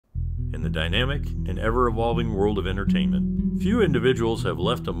in the dynamic and ever-evolving world of entertainment, few individuals have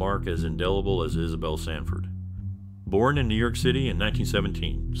left a mark as indelible as Isabel Sanford. Born in New York City in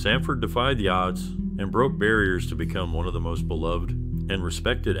 1917, Sanford defied the odds and broke barriers to become one of the most beloved and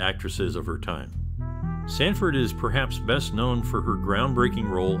respected actresses of her time. Sanford is perhaps best known for her groundbreaking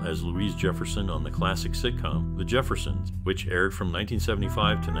role as Louise Jefferson on the classic sitcom The Jeffersons, which aired from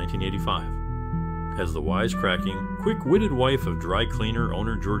 1975 to 1985. As the wisecracking, quick-witted wife of dry cleaner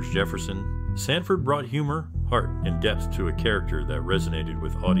owner George Jefferson, Sanford brought humor, heart, and depth to a character that resonated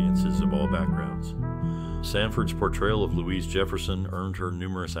with audiences of all backgrounds. Sanford's portrayal of Louise Jefferson earned her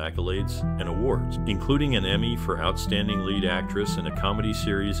numerous accolades and awards, including an Emmy for Outstanding Lead Actress in a Comedy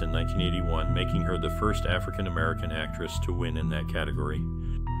Series in 1981, making her the first African-American actress to win in that category.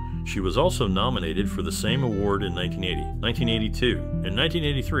 She was also nominated for the same award in 1980, 1982, and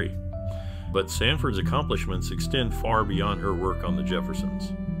 1983. But Sanford's accomplishments extend far beyond her work on The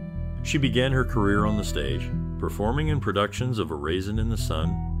Jeffersons. She began her career on the stage, performing in productions of A Raisin in the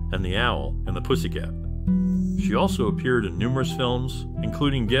Sun and The Owl and the Pussycat. She also appeared in numerous films,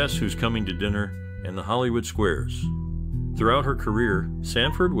 including Guess Who's Coming to Dinner and The Hollywood Squares. Throughout her career,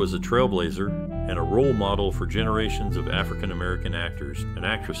 Sanford was a trailblazer and a role model for generations of African-American actors and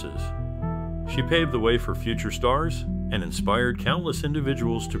actresses. She paved the way for future stars and inspired countless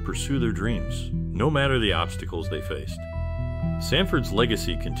individuals to pursue their dreams, no matter the obstacles they faced. Sanford's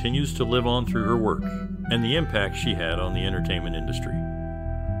legacy continues to live on through her work and the impact she had on the entertainment industry.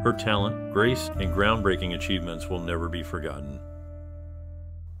 Her talent, grace, and groundbreaking achievements will never be forgotten.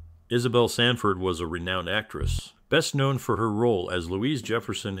 Isabel Sanford was a renowned actress, best known for her role as Louise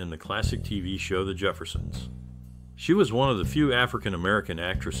Jefferson in the classic TV show The Jeffersons. She was one of the few African-American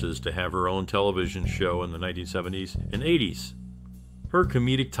actresses to have her own television show in the 1970s and 80s. Her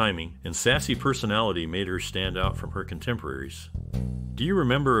comedic timing and sassy personality made her stand out from her contemporaries. Do you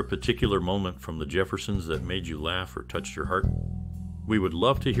remember a particular moment from The Jeffersons that made you laugh or touched your heart? We would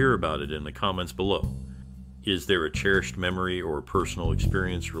love to hear about it in the comments below. Is there a cherished memory or personal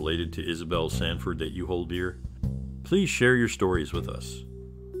experience related to Isabel Sanford that you hold dear? Please share your stories with us.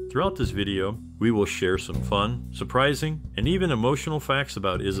 Throughout this video, we will share some fun, surprising, and even emotional facts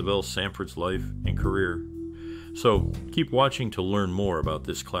about Isabel Sanford's life and career. So keep watching to learn more about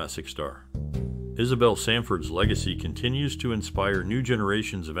this classic star. Isabel Sanford's legacy continues to inspire new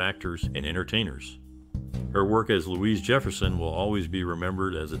generations of actors and entertainers. Her work as Louise Jefferson will always be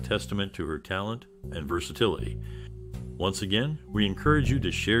remembered as a testament to her talent and versatility. Once again, we encourage you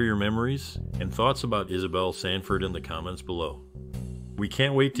to share your memories and thoughts about Isabel Sanford in the comments below. We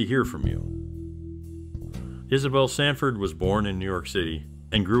can't wait to hear from you. Isabel Sanford was born in New York City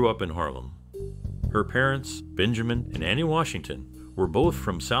and grew up in Harlem. Her parents, Benjamin and Annie Washington, were both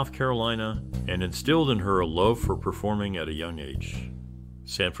from South Carolina and instilled in her a love for performing at a young age.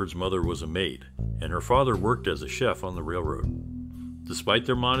 Sanford's mother was a maid, and her father worked as a chef on the railroad. Despite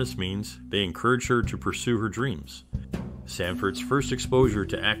their modest means, they encouraged her to pursue her dreams. Sanford's first exposure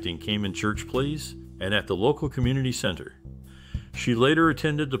to acting came in church plays and at the local community center. She later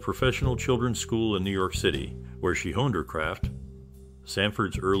attended the Professional Children's School in New York City, where she honed her craft.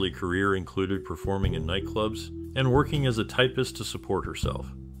 Sanford's early career included performing in nightclubs and working as a typist to support herself.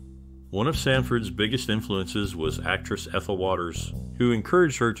 One of Sanford's biggest influences was actress Ethel Waters, who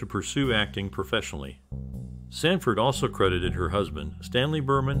encouraged her to pursue acting professionally. Sanford also credited her husband, Stanley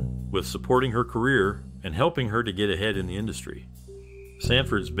Berman, with supporting her career and helping her to get ahead in the industry.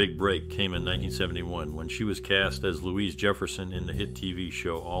 Sanford's big break came in 1971 when she was cast as Louise Jefferson in the hit TV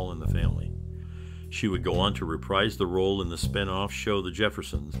show All in the Family. She would go on to reprise the role in the spin-off show The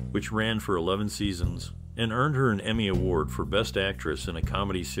Jeffersons, which ran for 11 seasons, and earned her an Emmy Award for Best Actress in a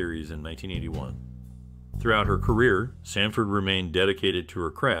Comedy Series in 1981. Throughout her career, Sanford remained dedicated to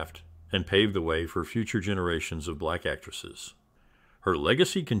her craft and paved the way for future generations of black actresses. Her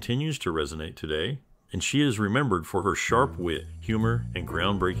legacy continues to resonate today, and she is remembered for her sharp wit, humor, and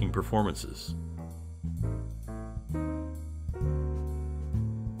groundbreaking performances.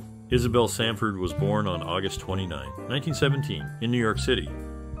 Isabel Sanford was born on August 29, 1917, in New York City.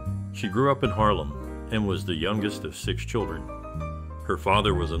 She grew up in Harlem and was the youngest of 6 children. Her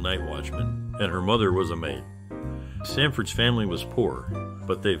father was a night watchman, and her mother was a maid. Sanford's family was poor,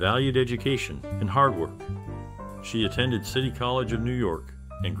 but they valued education and hard work. She attended City College of New York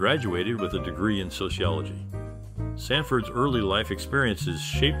and graduated with a degree in sociology. Sanford's early life experiences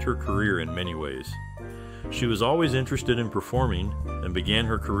shaped her career in many ways. She was always interested in performing and began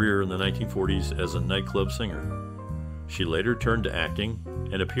her career in the 1940s as a nightclub singer. She later turned to acting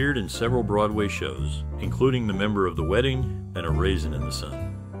and appeared in several Broadway shows, including The Member of the Wedding and A Raisin in the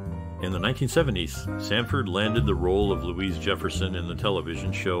Sun. In the 1970s, Sanford landed the role of Louise Jefferson in the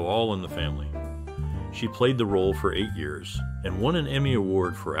television show All in the Family. She played the role for 8 years and won an Emmy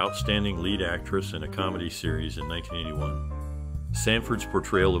Award for Outstanding Lead Actress in a Comedy Series in 1981. Sanford's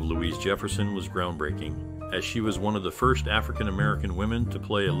portrayal of Louise Jefferson was groundbreaking, as she was one of the first African-American women to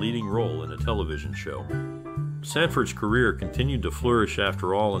play a leading role in a television show. Sanford's career continued to flourish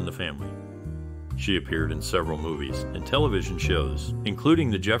after All in the Family. She appeared in several movies and television shows, including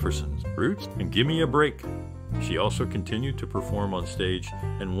The Jeffersons, Roots, and Gimme a Break. She also continued to perform on stage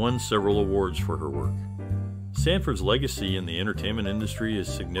and won several awards for her work. Sanford's legacy in the entertainment industry is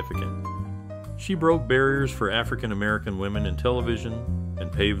significant. She broke barriers for African American women in television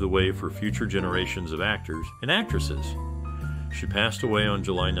and paved the way for future generations of actors and actresses. She passed away on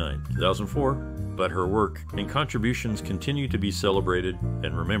July 9, 2004, but her work and contributions continue to be celebrated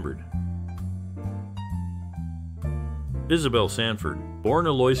and remembered. Isabel Sanford, born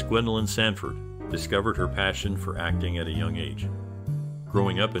Lois Gwendolyn Sanford, discovered her passion for acting at a young age.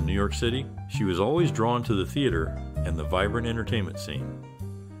 Growing up in New York City, she was always drawn to the theater and the vibrant entertainment scene.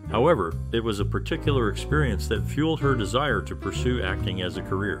 However, it was a particular experience that fueled her desire to pursue acting as a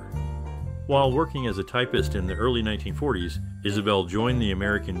career. While working as a typist in the early 1940s, Isabel joined the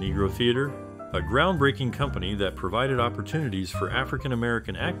American Negro Theater, a groundbreaking company that provided opportunities for African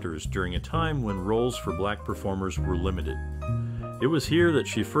American actors during a time when roles for black performers were limited. It was here that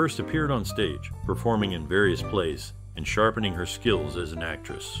she first appeared on stage, performing in various plays and sharpening her skills as an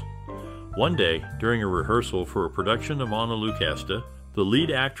actress. One day, during a rehearsal for a production of Ana Lucasta, the lead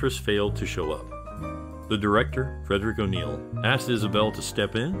actress failed to show up. The director, Frederick O'Neill, asked Isabel to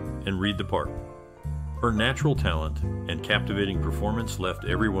step in and read the part. Her natural talent and captivating performance left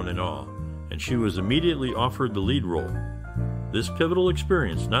everyone in awe, and she was immediately offered the lead role. This pivotal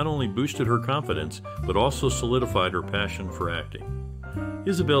experience not only boosted her confidence, but also solidified her passion for acting.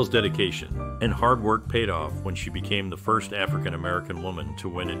 Isabel's dedication and hard work paid off when she became the first African-American woman to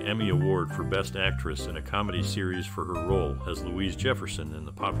win an Emmy Award for Best Actress in a Comedy Series for her role as Louise Jefferson in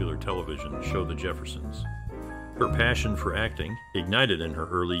the popular television show The Jeffersons. Her passion for acting, ignited in her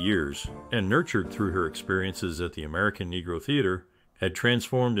early years and nurtured through her experiences at the American Negro Theater, had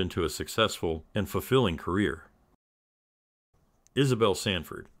transformed into a successful and fulfilling career. Isabel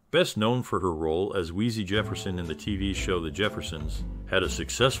Sanford, best known for her role as Weezy Jefferson in the TV show The Jeffersons, had a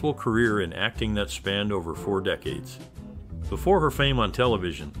successful career in acting that spanned over 4 decades. Before her fame on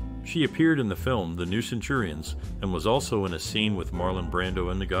television, she appeared in the film The New Centurions and was also in a scene with Marlon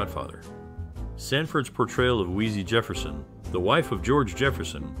Brando in The Godfather. Sanford's portrayal of Weezy Jefferson, the wife of George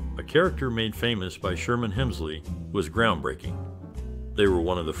Jefferson, a character made famous by Sherman Hemsley, was groundbreaking. They were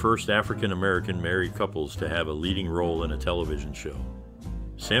one of the first African-American married couples to have a leading role in a television show.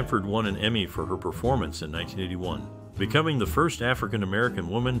 Sanford won an Emmy for her performance in 1981, becoming the first African-American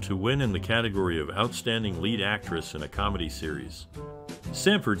woman to win in the category of Outstanding Lead Actress in a Comedy Series.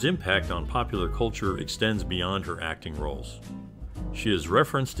 Sanford's impact on popular culture extends beyond her acting roles. She is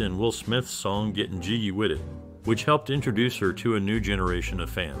referenced in Will Smith's song Gettin' Jiggy With It, which helped introduce her to a new generation of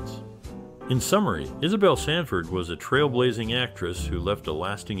fans. In summary, Isabel Sanford was a trailblazing actress who left a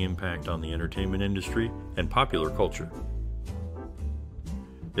lasting impact on the entertainment industry and popular culture.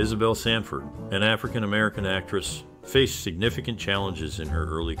 Isabel Sanford, an African-American actress, faced significant challenges in her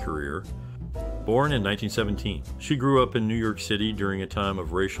early career. Born in 1917, she grew up in New York City during a time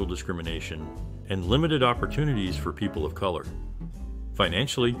of racial discrimination and limited opportunities for people of color.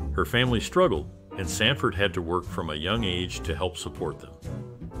 Financially, her family struggled, and Sanford had to work from a young age to help support them.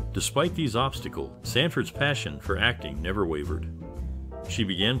 Despite these obstacles, Sanford's passion for acting never wavered. She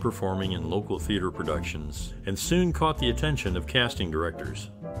began performing in local theater productions and soon caught the attention of casting directors.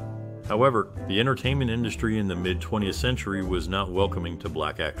 However, the entertainment industry in the mid-20th century was not welcoming to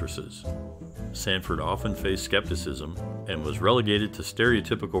black actresses. Sanford often faced skepticism and was relegated to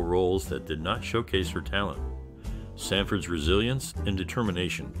stereotypical roles that did not showcase her talent. Sanford's resilience and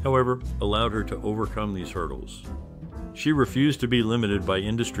determination, however, allowed her to overcome these hurdles. She refused to be limited by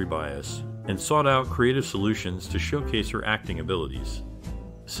industry bias and sought out creative solutions to showcase her acting abilities.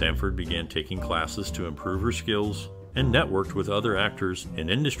 Sanford began taking classes to improve her skills and networked with other actors and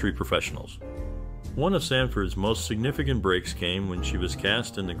industry professionals. One of Sanford's most significant breaks came when she was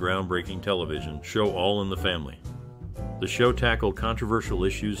cast in the groundbreaking television show All in the Family. The show tackled controversial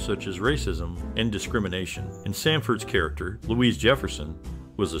issues such as racism and discrimination, and Sanford's character, Louise Jefferson,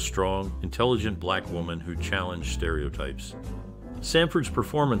 was a strong, intelligent black woman who challenged stereotypes. Sanford's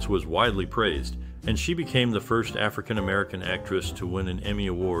performance was widely praised, and she became the first African-American actress to win an Emmy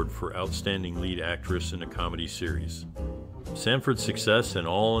Award for Outstanding Lead Actress in a Comedy Series. Sanford's success in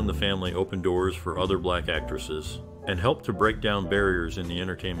All in the Family opened doors for other black actresses, and helped to break down barriers in the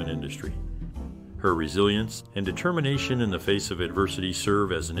entertainment industry. Her resilience and determination in the face of adversity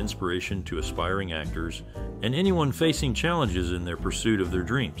serve as an inspiration to aspiring actors and anyone facing challenges in their pursuit of their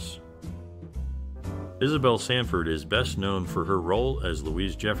dreams. Isabel Sanford is best known for her role as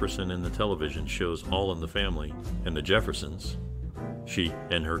Louise Jefferson in the television shows All in the Family and The Jeffersons. She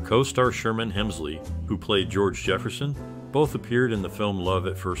and her co-star Sherman Hemsley, who played George Jefferson, both appeared in the film Love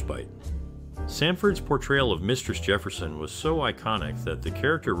at First Bite. Sanford's portrayal of Mistress Jefferson was so iconic that the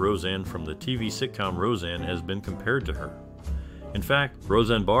character Roseanne from the TV sitcom Roseanne has been compared to her. In fact,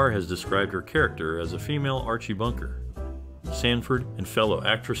 Roseanne Barr has described her character as a female Archie Bunker. Sanford and fellow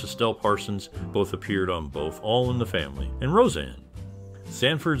actress Estelle Parsons both appeared on both All in the Family and Roseanne.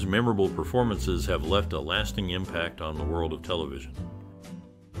 Sanford's memorable performances have left a lasting impact on the world of television.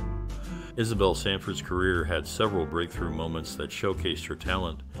 Isabel Sanford's career had several breakthrough moments that showcased her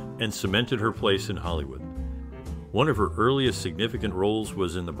talent and cemented her place in Hollywood. One of her earliest significant roles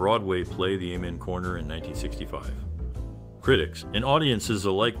was in the Broadway play The Amen Corner in 1965. Critics and audiences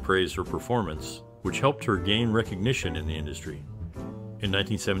alike praised her performance, which helped her gain recognition in the industry. In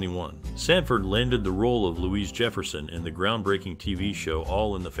 1971, Sanford landed the role of Louise Jefferson in the groundbreaking TV show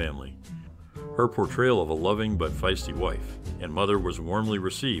All in the Family. Her portrayal of a loving but feisty wife and mother was warmly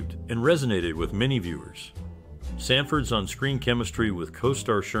received and resonated with many viewers. Sanford's on-screen chemistry with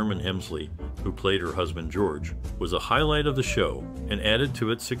co-star Sherman Hemsley, who played her husband George, was a highlight of the show and added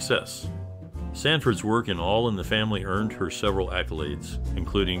to its success. Sanford's work in All in the Family earned her several accolades,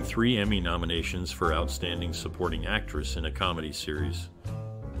 including 3 Emmy nominations for Outstanding Supporting Actress in a Comedy Series.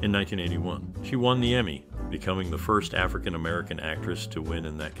 In 1981, she won the Emmy, becoming the first African-American actress to win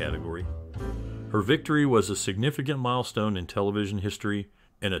in that category. Her victory was a significant milestone in television history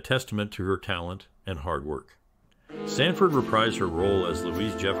and a testament to her talent and hard work. Sanford reprised her role as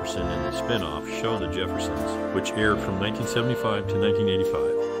Louise Jefferson in the spin-off show The Jeffersons, which aired from 1975 to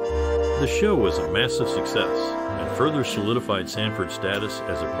 1985. The show was a massive success and further solidified Sanford's status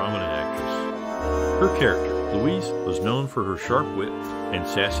as a prominent actress. Her character, Louise, was known for her sharp wit and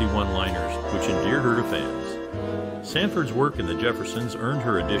sassy one-liners, which endeared her to fans. Sanford's work in The Jeffersons earned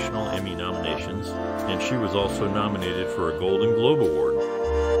her additional Emmy nominations, and she was also nominated for a Golden Globe Award.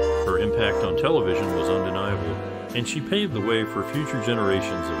 Her impact on television was undeniable, and she paved the way for future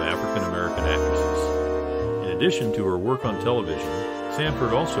generations of African-American actresses. In addition to her work on television,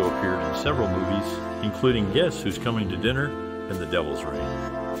 Sanford also appeared in several movies, including Guess Who's Coming to Dinner and The Devil's Rain.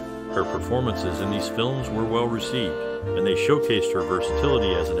 Her performances in these films were well received, and they showcased her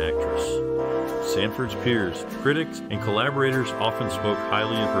versatility as an actress. Sanford's peers, critics, and collaborators often spoke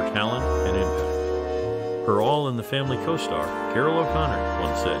highly of her talent and impact. Her All in the Family co-star, Carol O'Connor,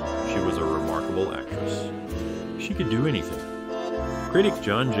 once said she was a remarkable actress. She could do anything. Critic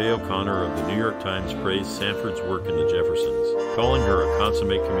John J. O'Connor of the New York Times praised Sanford's work in The Jeffersons, calling her a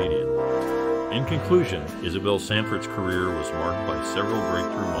consummate comedian. In conclusion, Isabel Sanford's career was marked by several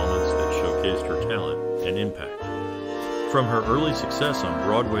breakthrough moments that showcased her talent and impact. From her early success on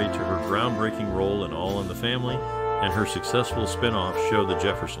Broadway to her groundbreaking role in All in the Family and her successful spin-off show The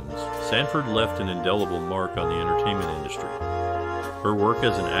Jeffersons, Sanford left an indelible mark on the entertainment industry. Her work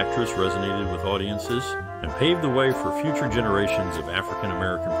as an actress resonated with audiences and paved the way for future generations of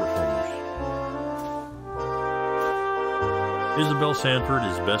African-American performers. Isabel Sanford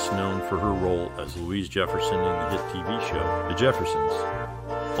is best known for her role as Louise Jefferson in the hit TV show The Jeffersons.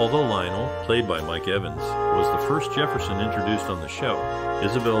 Although Lionel, played by Mike Evans, was the first Jefferson introduced on the show,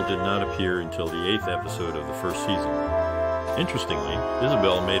 Isabel did not appear until the 8th episode of the first season. Interestingly,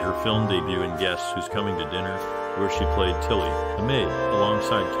 Isabel made her film debut in Guess Who's Coming to Dinner, where she played Tilly, the maid,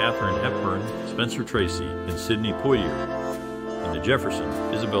 alongside Katharine Hepburn, Spencer Tracy, and Sidney Poitier. In The Jeffersons,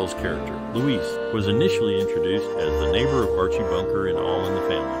 Isabel's character, Louise, was initially introduced as the neighbor of Archie Bunker in All in the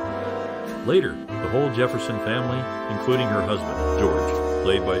Family. Later, the whole Jefferson family, including her husband, George,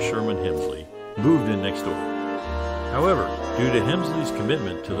 played by Sherman Hemsley, moved in next door. However, due to Hemsley's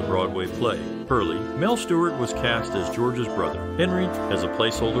commitment to the Broadway play, Pearlie, Mel Stewart was cast as George's brother, Henry, as a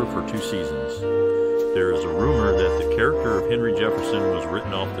placeholder for 2 seasons. There is a rumor that the character of Henry Jefferson was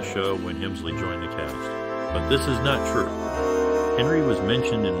written off the show when Hemsley joined the cast, but this is not true. Henry was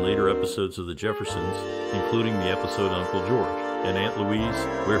mentioned in later episodes of The Jeffersons, including the episode Uncle George and Aunt Louise,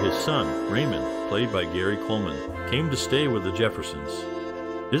 where his son, Raymond, played by Gary Coleman, came to stay with the Jeffersons.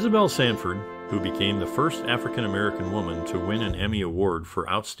 Isabel Sanford, who became the first African-American woman to win an Emmy Award for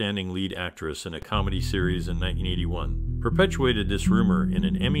Outstanding Lead Actress in a Comedy Series in 1981, perpetuated this rumor in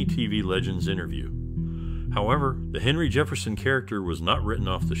an Emmy TV Legends interview. However, the Henry Jefferson character was not written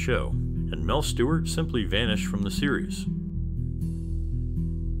off the show, and Mel Stewart simply vanished from the series.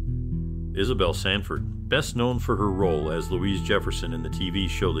 Isabel Sanford, best known for her role as Louise Jefferson in the TV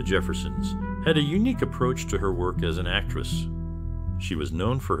show The Jeffersons, had a unique approach to her work as an actress. She was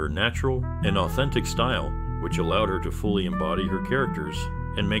known for her natural and authentic style, which allowed her to fully embody her characters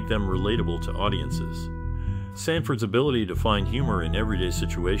and make them relatable to audiences. Sanford's ability to find humor in everyday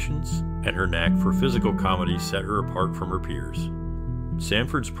situations and her knack for physical comedy set her apart from her peers.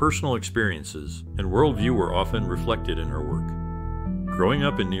 Sanford's personal experiences and worldview were often reflected in her work. Growing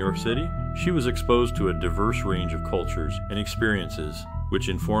up in New York City, she was exposed to a diverse range of cultures and experiences, which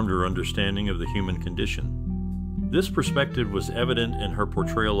informed her understanding of the human condition. This perspective was evident in her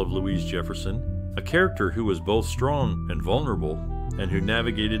portrayal of Louise Jefferson, a character who was both strong and vulnerable, and who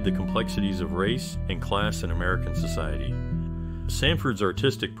navigated the complexities of race and class in American society. Sanford's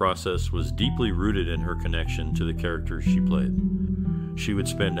artistic process was deeply rooted in her connection to the characters she played. She would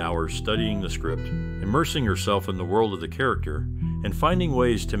spend hours studying the script, immersing herself in the world of the character, and finding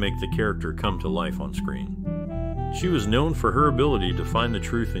ways to make the character come to life on screen. She was known for her ability to find the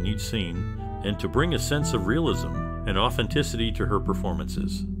truth in each scene and to bring a sense of realism and authenticity to her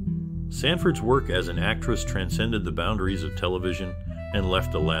performances. Sanford's work as an actress transcended the boundaries of television and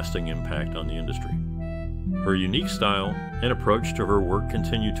left a lasting impact on the industry. Her unique style and approach to her work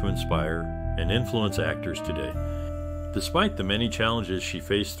continue to inspire and influence actors today. Despite the many challenges she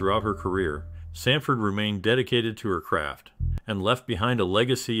faced throughout her career, Sanford remained dedicated to her craft and left behind a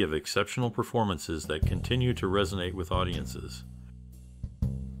legacy of exceptional performances that continue to resonate with audiences.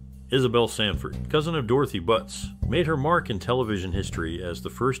 Isabel Sanford, cousin of Dorothy Butts, made her mark in television history as the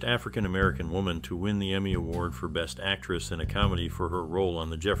first African-American woman to win the Emmy Award for Best Actress in a Comedy for her role on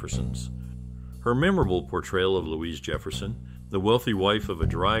The Jeffersons. Her memorable portrayal of Louise Jefferson, the wealthy wife of a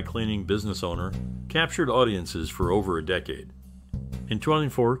dry cleaning business owner, captured audiences for over a decade. In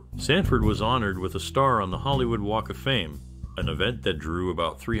 2004, Sanford was honored with a star on the Hollywood Walk of Fame, an event that drew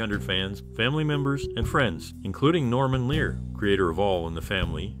about 300 fans, family members, and friends, including Norman Lear, creator of All in the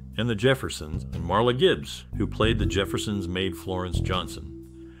Family, and The Jeffersons, and Marla Gibbs, who played the Jeffersons' maid Florence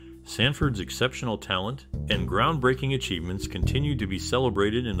Johnson. Sanford's exceptional talent and groundbreaking achievements continue to be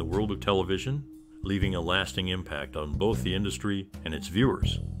celebrated in the world of television, leaving a lasting impact on both the industry and its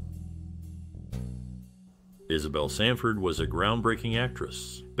viewers. Isabel Sanford was a groundbreaking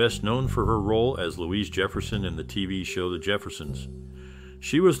actress, best known for her role as Louise Jefferson in the TV show The Jeffersons.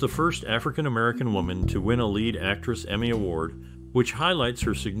 She was the first African-American woman to win a Lead Actress Emmy Award, which highlights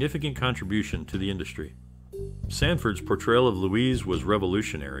her significant contribution to the industry. Sanford's portrayal of Louise was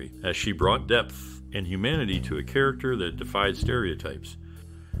revolutionary, as she brought depth and humanity to a character that defied stereotypes.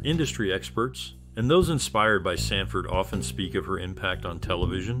 Industry experts and those inspired by Sanford often speak of her impact on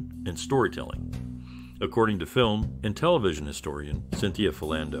television and storytelling. According to film and television historian Cynthia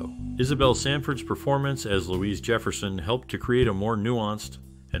Philando, Isabel Sanford's performance as Louise Jefferson helped to create a more nuanced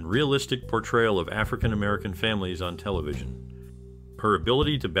and realistic portrayal of African-American families on television. Her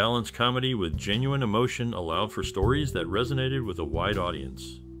ability to balance comedy with genuine emotion allowed for stories that resonated with a wide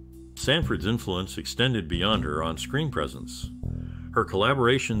audience. Sanford's influence extended beyond her on-screen presence. Her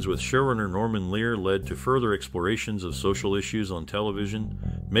collaborations with showrunner Norman Lear led to further explorations of social issues on television,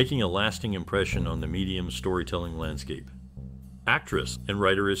 making a lasting impression on the medium's storytelling landscape. Actress and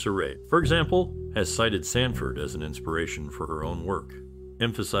writer Issa Rae, for example, has cited Sanford as an inspiration for her own work,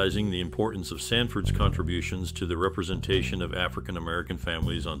 emphasizing the importance of Sanford's contributions to the representation of African-American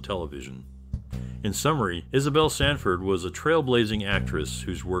families on television. In summary, Isabel Sanford was a trailblazing actress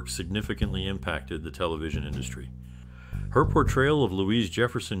whose work significantly impacted the television industry. Her portrayal of Louise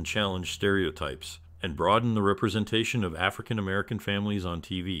Jefferson challenged stereotypes and broadened the representation of African-American families on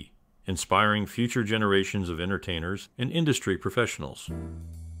TV, inspiring future generations of entertainers and industry professionals.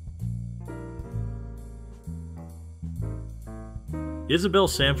 Isabel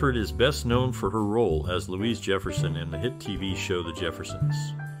Sanford is best known for her role as Louise Jefferson in the hit TV show The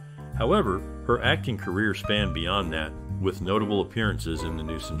Jeffersons. However, her acting career spanned beyond that, with notable appearances in The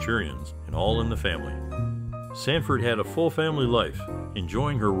New Centurions and All in the Family. Sanford had a full family life,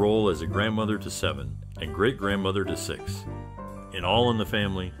 enjoying her role as a grandmother to 7 and great-grandmother to 6. In All in the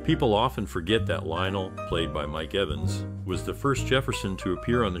Family, people often forget that Lionel, played by Mike Evans, was the first Jefferson to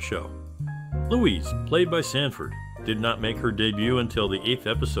appear on the show. Louise, played by Sanford, did not make her debut until the 8th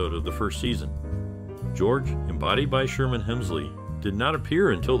episode of the first season. George, embodied by Sherman Hemsley, did not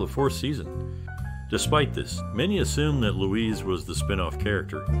appear until the 4th season. Despite this, many assume that Louise was the spin-off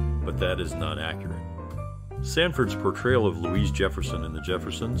character, but that is not accurate. Sanford's portrayal of Louise Jefferson in The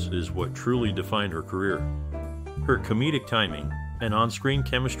Jeffersons is what truly defined her career. Her comedic timing and on-screen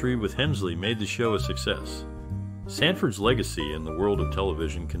chemistry with Hemsley made the show a success. Sanford's legacy in the world of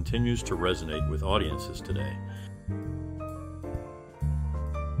television continues to resonate with audiences today.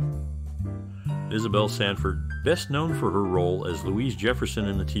 Isabel Sanford, best known for her role as Louise Jefferson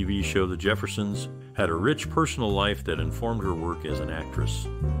in the TV show The Jeffersons, had a rich personal life that informed her work as an actress.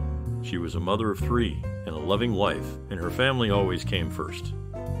 She was a mother of 3 and a loving wife, and her family always came first.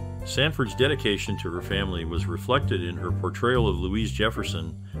 Sanford's dedication to her family was reflected in her portrayal of Louise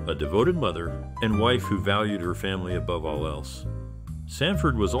Jefferson, a devoted mother and wife who valued her family above all else.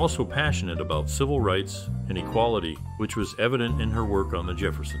 Sanford was also passionate about civil rights and equality, which was evident in her work on The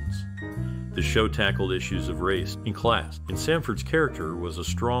Jeffersons. The show tackled issues of race and class, and Sanford's character was a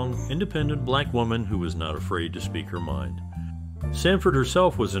strong, independent black woman who was not afraid to speak her mind. Sanford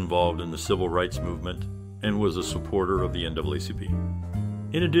herself was involved in the civil rights movement and was a supporter of the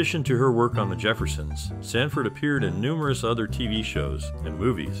NAACP. In addition to her work on The Jeffersons, Sanford appeared in numerous other TV shows and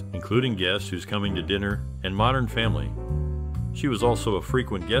movies, including Guess Who's Coming to Dinner and Modern Family. She was also a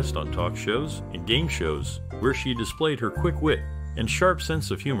frequent guest on talk shows and game shows where she displayed her quick wit and sharp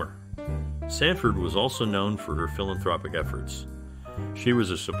sense of humor. Sanford was also known for her philanthropic efforts. She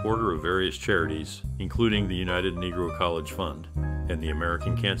was a supporter of various charities, including the United Negro College Fund and the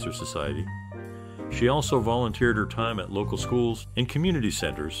American Cancer Society. She also volunteered her time at local schools and community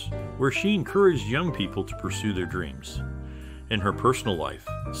centers, where she encouraged young people to pursue their dreams. In her personal life,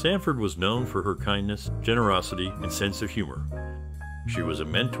 Sanford was known for her kindness, generosity, and sense of humor. She was a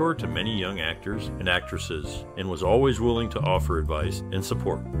mentor to many young actors and actresses and was always willing to offer advice and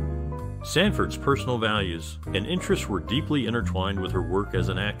support. Sanford's personal values and interests were deeply intertwined with her work as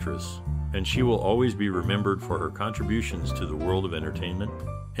an actress, and she will always be remembered for her contributions to the world of entertainment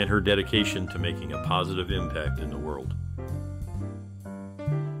and her dedication to making a positive impact in the world.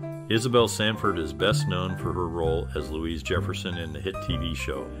 Isabel Sanford is best known for her role as Louise Jefferson in the hit TV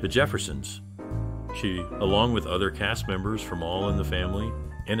show The Jeffersons. She, along with other cast members from All in the Family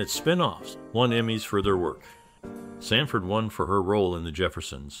and its spin-offs, won Emmys for their work. Sanford won for her role in The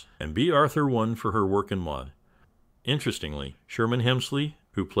Jeffersons, and B. Arthur won for her work in Maude. Interestingly, Sherman Hemsley,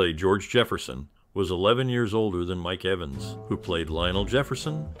 who played George Jefferson, was 11 years older than Mike Evans, who played Lionel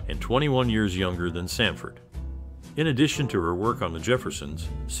Jefferson, and 21 years younger than Sanford. In addition to her work on The Jeffersons,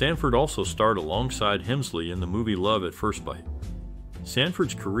 Sanford also starred alongside Hemsley in the movie Love at First Bite.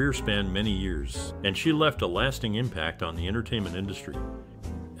 Sanford's career spanned many years, and she left a lasting impact on the entertainment industry.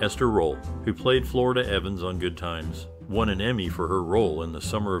 Esther Roll, who played Florida Evans on Good Times, won an Emmy for her role in The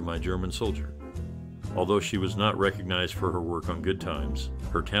Summer of My German Soldier. Although she was not recognized for her work on Good Times,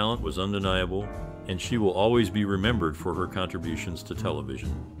 her talent was undeniable, and she will always be remembered for her contributions to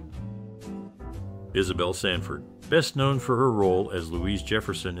television. Isabel Sanford, best known for her role as Louise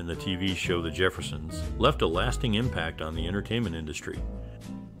Jefferson in the TV show The Jeffersons, left a lasting impact on the entertainment industry.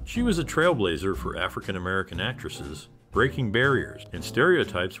 She was a trailblazer for African American actresses, breaking barriers and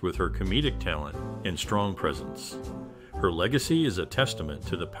stereotypes with her comedic talent and strong presence. Her legacy is a testament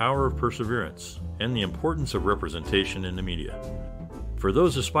to the power of perseverance and the importance of representation in the media. For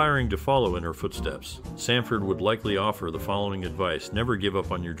those aspiring to follow in her footsteps, Sanford would likely offer the following advice: never give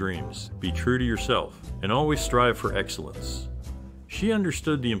up on your dreams, be true to yourself, and always strive for excellence. She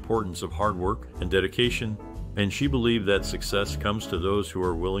understood the importance of hard work and dedication, and she believed that success comes to those who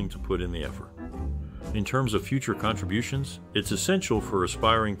are willing to put in the effort. In terms of future contributions, it's essential for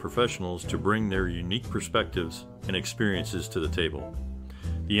aspiring professionals to bring their unique perspectives and experiences to the table.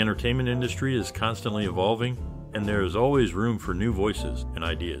 The entertainment industry is constantly evolving, and there is always room for new voices and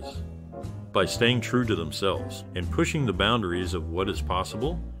ideas. By staying true to themselves and pushing the boundaries of what is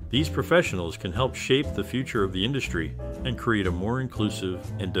possible, these professionals can help shape the future of the industry and create a more inclusive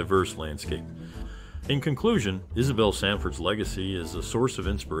and diverse landscape. In conclusion, Isabel Sanford's legacy is a source of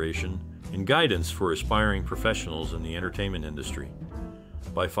inspiration and guidance for aspiring professionals in the entertainment industry.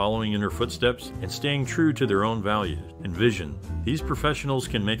 By following in her footsteps and staying true to their own values and vision, these professionals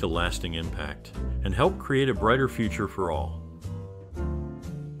can make a lasting impact and help create a brighter future for all.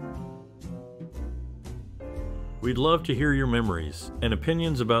 We'd love to hear your memories and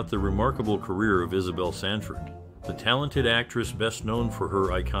opinions about the remarkable career of Isabel Sanford, the talented actress best known for her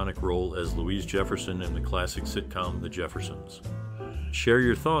iconic role as Louise Jefferson in the classic sitcom The Jeffersons. Share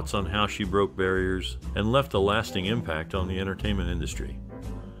your thoughts on how she broke barriers and left a lasting impact on the entertainment industry.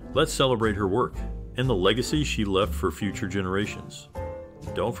 Let's celebrate her work and the legacy she left for future generations.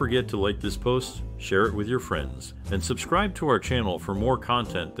 Don't forget to like this post, share it with your friends, and subscribe to our channel for more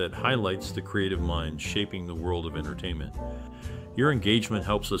content that highlights the creative minds shaping the world of entertainment. Your engagement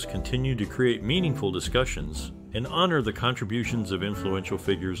helps us continue to create meaningful discussions and honor the contributions of influential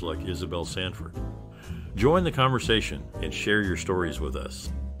figures like Isabel Sanford. Join the conversation and share your stories with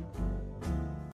us.